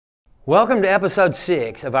Welcome to episode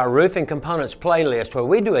 6 of our Roofing Components playlist, where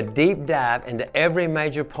we do a deep dive into every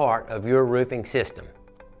major part of your roofing system.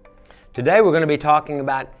 Today we're going to be talking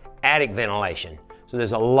about attic ventilation. So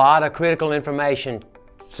there's a lot of critical information,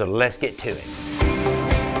 so let's get to it.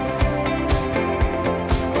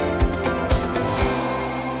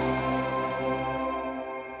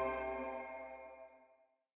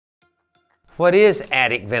 What is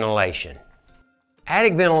attic ventilation?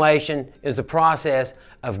 Attic ventilation is the process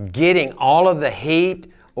of getting all of the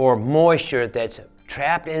heat or moisture that's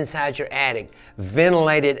trapped inside your attic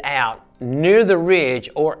ventilated out near the ridge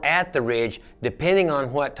or at the ridge, depending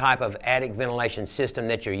on what type of attic ventilation system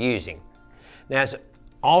that you're using. Now, it's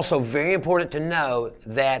also very important to know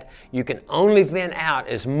that you can only vent out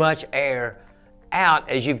as much air out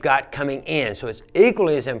as you've got coming in. So it's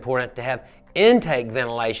equally as important to have intake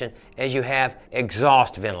ventilation as you have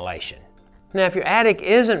exhaust ventilation. Now, if your attic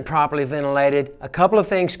isn't properly ventilated, a couple of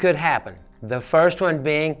things could happen. The first one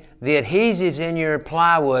being the adhesives in your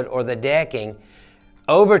plywood or the decking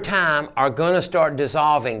over time are going to start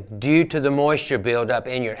dissolving due to the moisture buildup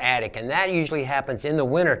in your attic, and that usually happens in the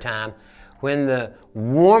wintertime when the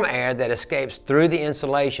warm air that escapes through the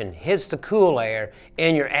insulation hits the cool air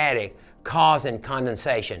in your attic, causing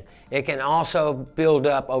condensation. It can also build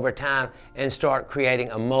up over time and start creating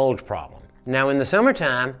a mold problem. Now, in the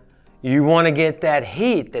summertime, you want to get that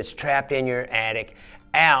heat that's trapped in your attic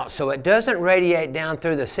out so it doesn't radiate down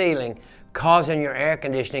through the ceiling, causing your air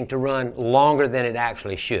conditioning to run longer than it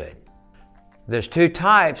actually should. There's two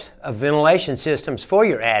types of ventilation systems for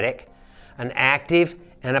your attic, an active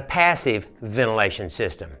and a passive ventilation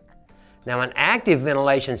system. Now, an active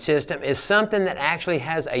ventilation system is something that actually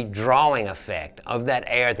has a drawing effect of that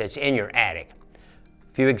air that's in your attic.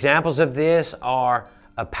 A few examples of this are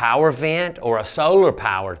a power vent or a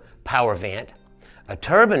solar-powered power vent, a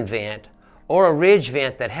turbine vent, or a ridge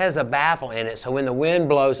vent that has a baffle in it, so when the wind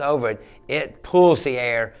blows over it, it pulls the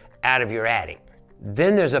air out of your attic.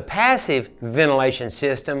 Then there's a passive ventilation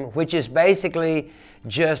system, which is basically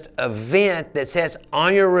just a vent that sits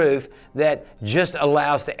on your roof that just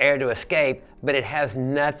allows the air to escape, but it has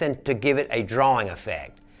nothing to give it a drawing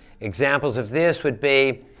effect. Examples of this would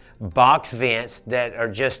be box vents that are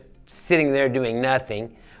just sitting there doing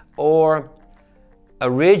nothing, or a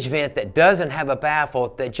ridge vent that doesn't have a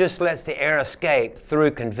baffle that just lets the air escape through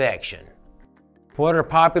convection. What are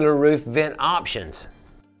popular roof vent options?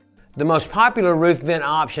 The most popular roof vent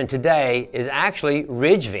option today is actually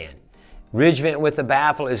ridge vent. Ridge vent with the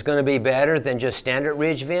baffle is going to be better than just standard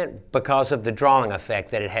ridge vent because of the drawing effect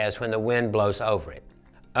that it has when the wind blows over it.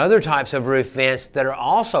 Other types of roof vents that are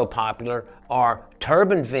also popular are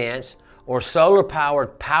turbine vents or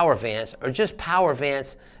solar-powered power vents, or just power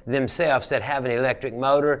vents themselves that have an electric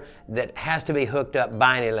motor that has to be hooked up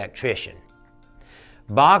by an electrician.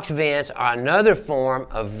 Box vents are another form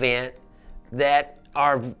of vent that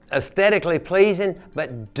are aesthetically pleasing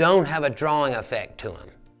but don't have a drawing effect to them.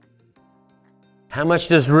 How much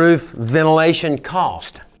does roof ventilation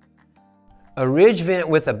cost? A ridge vent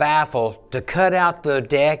with a baffle, to cut out the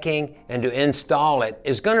decking and to install it,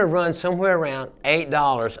 is going to run somewhere around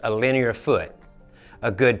 $8 a linear foot.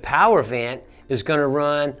 A good power vent is going to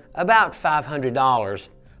run about $500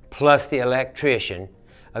 plus the electrician.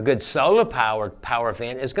 A good solar-powered power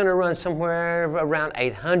vent is going to run somewhere around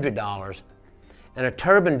 $800, and a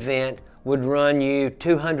turbine vent would run you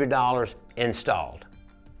 $200 installed.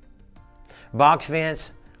 Box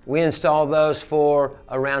vents, we install those for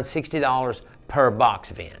around $60 per box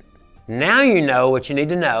vent. Now you know what you need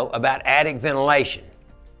to know about attic ventilation.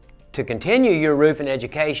 To continue your roofing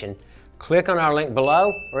education, click on our link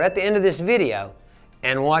below or at the end of this video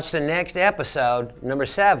and watch the next episode, number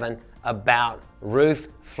 7, about roof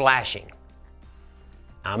flashing.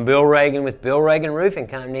 I'm Bill Ragan with Bill Ragan Roofing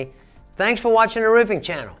Company. Thanks for watching the Roofing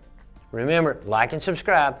Channel. Remember, like and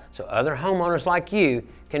subscribe so other homeowners like you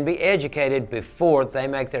can be educated before they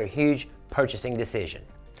make their huge purchasing decision.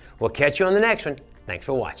 We'll catch you on the next one. Thanks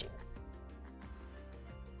for watching.